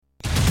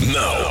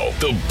Now,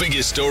 the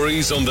biggest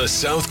stories on the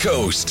South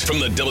Coast from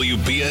the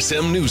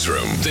WBSM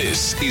Newsroom.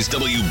 This is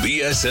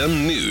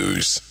WBSM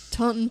News.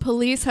 Taunton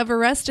police have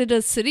arrested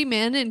a city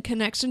man in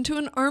connection to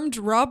an armed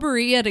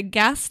robbery at a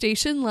gas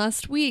station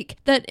last week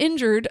that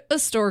injured a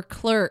store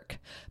clerk.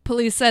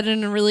 Police said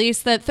in a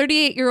release that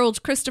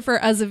 38-year-old Christopher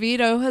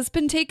Azevedo has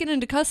been taken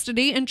into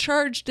custody and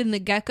charged in the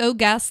Gecko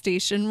gas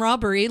station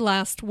robbery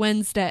last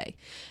Wednesday.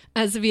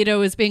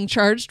 Azevedo is being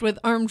charged with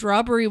armed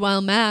robbery while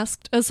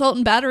masked, assault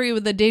and battery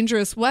with a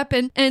dangerous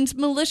weapon, and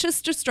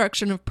malicious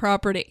destruction of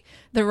property.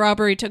 The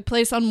robbery took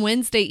place on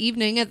Wednesday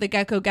evening at the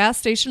Gecko gas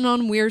station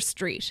on Weir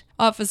Street.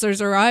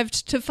 Officers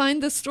arrived to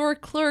find the store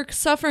clerk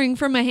suffering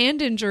from a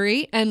hand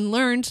injury and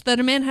learned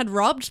that a man had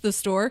robbed the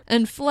store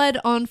and fled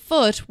on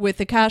foot with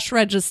the cash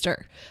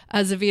register.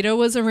 Azevedo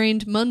was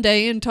arraigned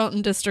Monday in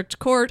Taunton District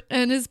Court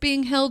and is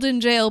being held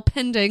in jail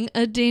pending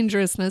a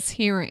dangerousness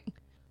hearing.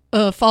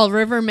 A Fall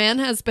River man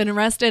has been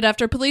arrested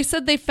after police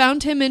said they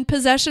found him in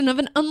possession of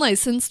an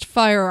unlicensed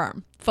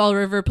firearm. Fall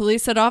River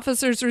police said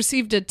officers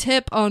received a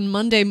tip on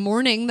Monday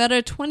morning that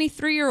a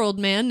 23-year-old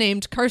man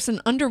named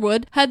Carson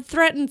Underwood had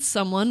threatened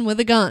someone with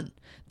a gun.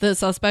 The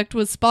suspect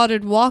was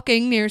spotted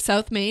walking near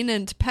South Main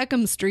and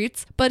Peckham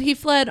Streets, but he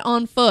fled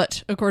on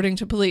foot, according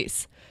to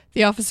police.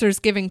 The officers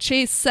giving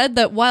chase said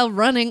that while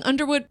running,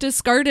 Underwood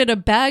discarded a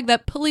bag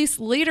that police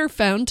later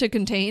found to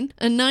contain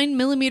a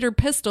 9mm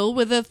pistol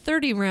with a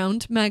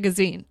 30-round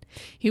magazine.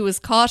 He was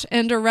caught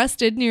and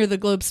arrested near the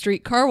Globe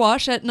Street Car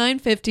Wash at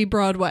 950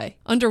 Broadway.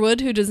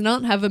 Underwood, who does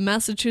not have a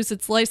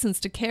Massachusetts license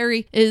to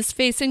carry, is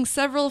facing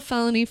several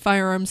felony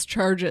firearms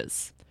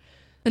charges.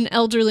 An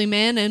elderly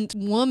man and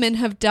woman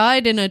have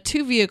died in a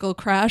two-vehicle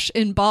crash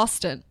in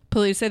Boston.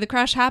 Police say the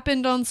crash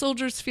happened on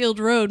Soldiers Field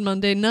Road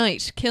Monday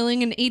night,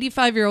 killing an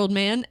 85-year-old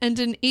man and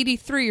an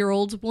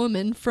 83-year-old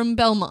woman from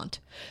Belmont.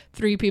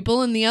 3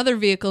 people in the other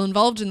vehicle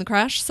involved in the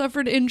crash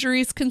suffered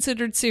injuries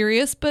considered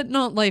serious but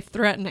not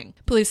life-threatening.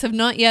 Police have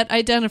not yet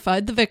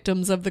identified the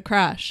victims of the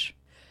crash.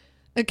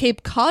 A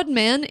Cape Cod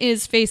man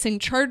is facing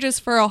charges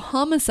for a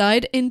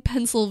homicide in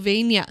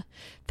Pennsylvania.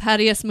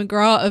 Thaddeus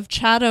McGraw of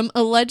Chatham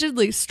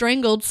allegedly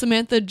strangled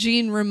Samantha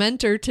Jean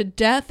Rementer to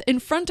death in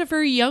front of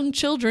her young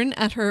children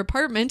at her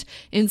apartment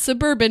in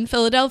suburban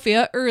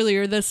Philadelphia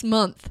earlier this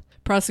month.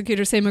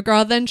 Prosecutors say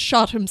McGraw then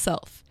shot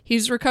himself.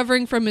 He's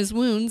recovering from his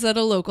wounds at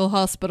a local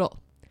hospital.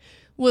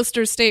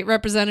 Worcester State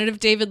Representative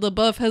David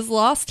LaBeouf has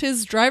lost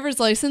his driver's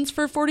license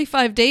for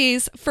 45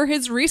 days for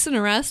his recent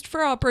arrest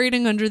for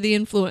operating under the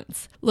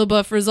influence.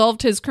 LaBeouf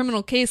resolved his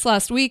criminal case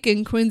last week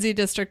in Quincy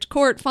District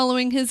Court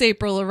following his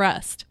April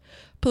arrest.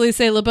 Police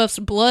say LaBeouf's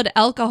blood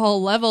alcohol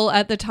level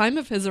at the time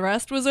of his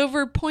arrest was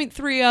over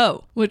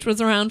 0.30, which was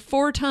around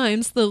 4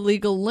 times the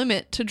legal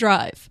limit to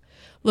drive.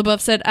 LaBeouf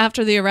said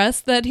after the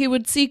arrest that he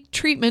would seek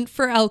treatment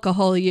for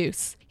alcohol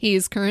use. He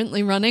is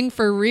currently running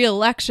for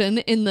re-election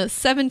in the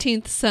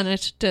 17th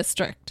Senate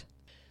District.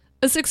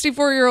 A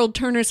 64-year-old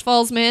Turners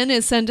Falls man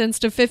is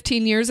sentenced to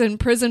 15 years in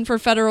prison for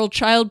federal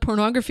child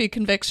pornography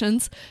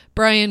convictions.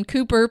 Brian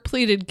Cooper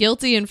pleaded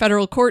guilty in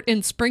federal court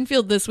in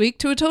Springfield this week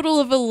to a total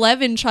of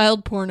 11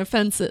 child porn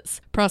offenses.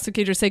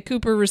 Prosecutors say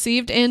Cooper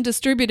received and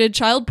distributed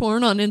child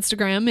porn on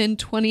Instagram in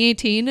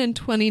 2018 and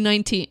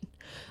 2019.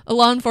 A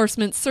law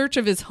enforcement search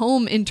of his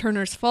home in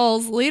Turners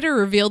Falls later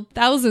revealed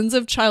thousands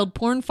of child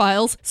porn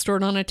files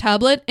stored on a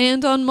tablet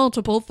and on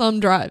multiple thumb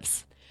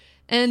drives.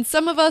 And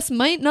some of us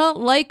might not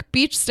like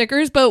beach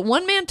stickers, but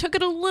one man took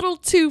it a little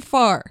too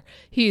far.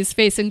 He's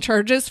facing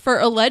charges for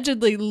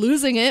allegedly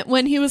losing it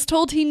when he was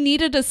told he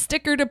needed a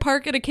sticker to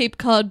park at a Cape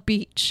Cod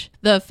beach.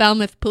 The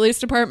Falmouth Police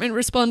Department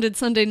responded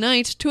Sunday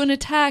night to an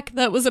attack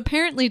that was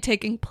apparently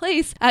taking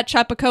place at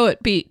Chappaquoddy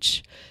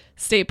Beach.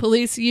 State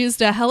police used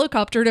a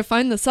helicopter to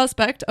find the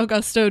suspect,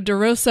 Augusto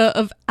DeRosa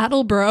of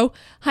Attleboro,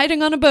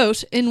 hiding on a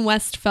boat in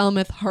West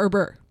Falmouth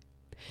Harbor.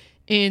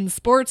 In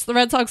sports, the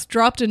Red Sox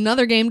dropped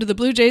another game to the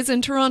Blue Jays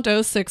in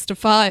Toronto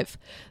 6-5.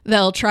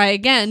 They'll try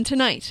again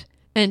tonight.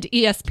 And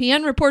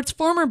ESPN reports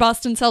former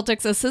Boston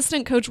Celtics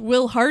assistant coach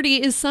Will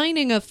Hardy is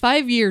signing a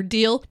 5-year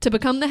deal to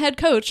become the head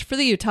coach for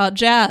the Utah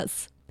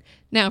Jazz.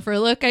 Now for a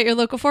look at your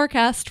local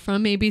forecast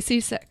from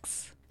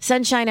ABC6.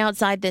 Sunshine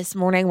outside this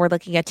morning. We're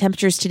looking at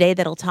temperatures today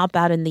that'll top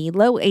out in the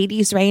low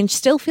 80s range,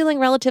 still feeling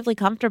relatively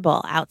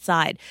comfortable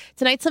outside.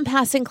 Tonight, some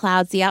passing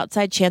clouds, the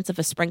outside chance of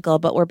a sprinkle,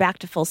 but we're back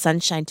to full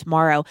sunshine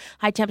tomorrow.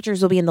 High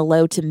temperatures will be in the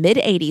low to mid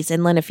 80s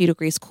inland, a few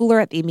degrees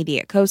cooler at the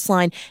immediate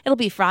coastline. It'll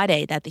be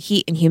Friday that the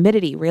heat and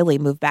humidity really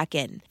move back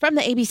in. From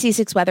the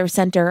ABC6 Weather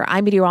Center,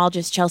 I'm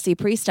meteorologist Chelsea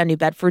Priest on New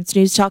Bedford's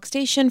News Talk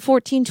Station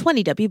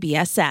 1420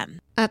 WBSM.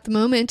 At the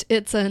moment,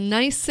 it's a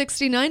nice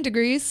 69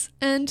 degrees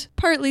and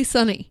partly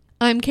sunny.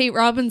 I'm Kate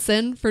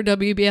Robinson for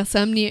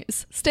WBSM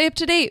News. Stay up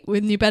to date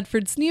with New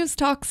Bedford's News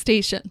Talk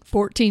Station,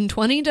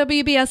 1420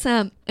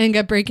 WBSM, and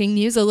get breaking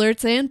news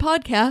alerts and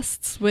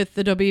podcasts with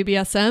the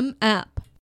WBSM app.